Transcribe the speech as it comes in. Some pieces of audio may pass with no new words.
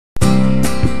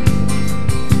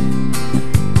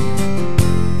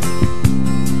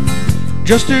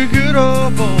just a good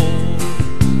old boy,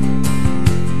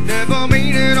 never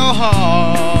meaning no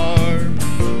harm.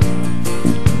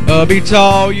 Beats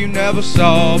all you never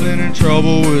saw, been in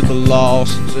trouble with the law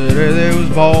since the day they was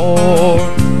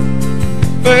born.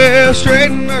 Well,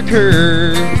 straighten the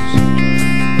curves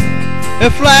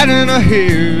and flatten a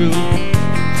hill.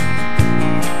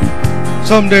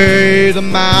 Someday the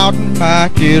mountain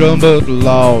might get 'em, but the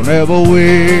law never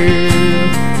will.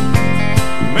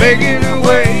 Making a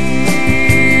way,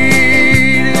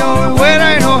 the only way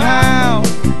they know how.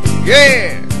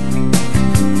 Yeah,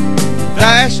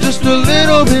 that's just a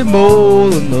little bit more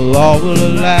than the law will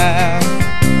allow.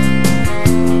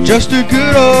 Just a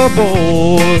good old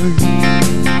boy,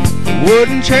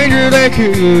 wouldn't change it they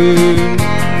could.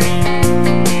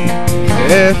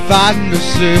 Yeah, fighting the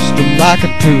system like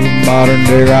a true modern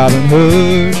day Robin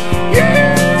Hood.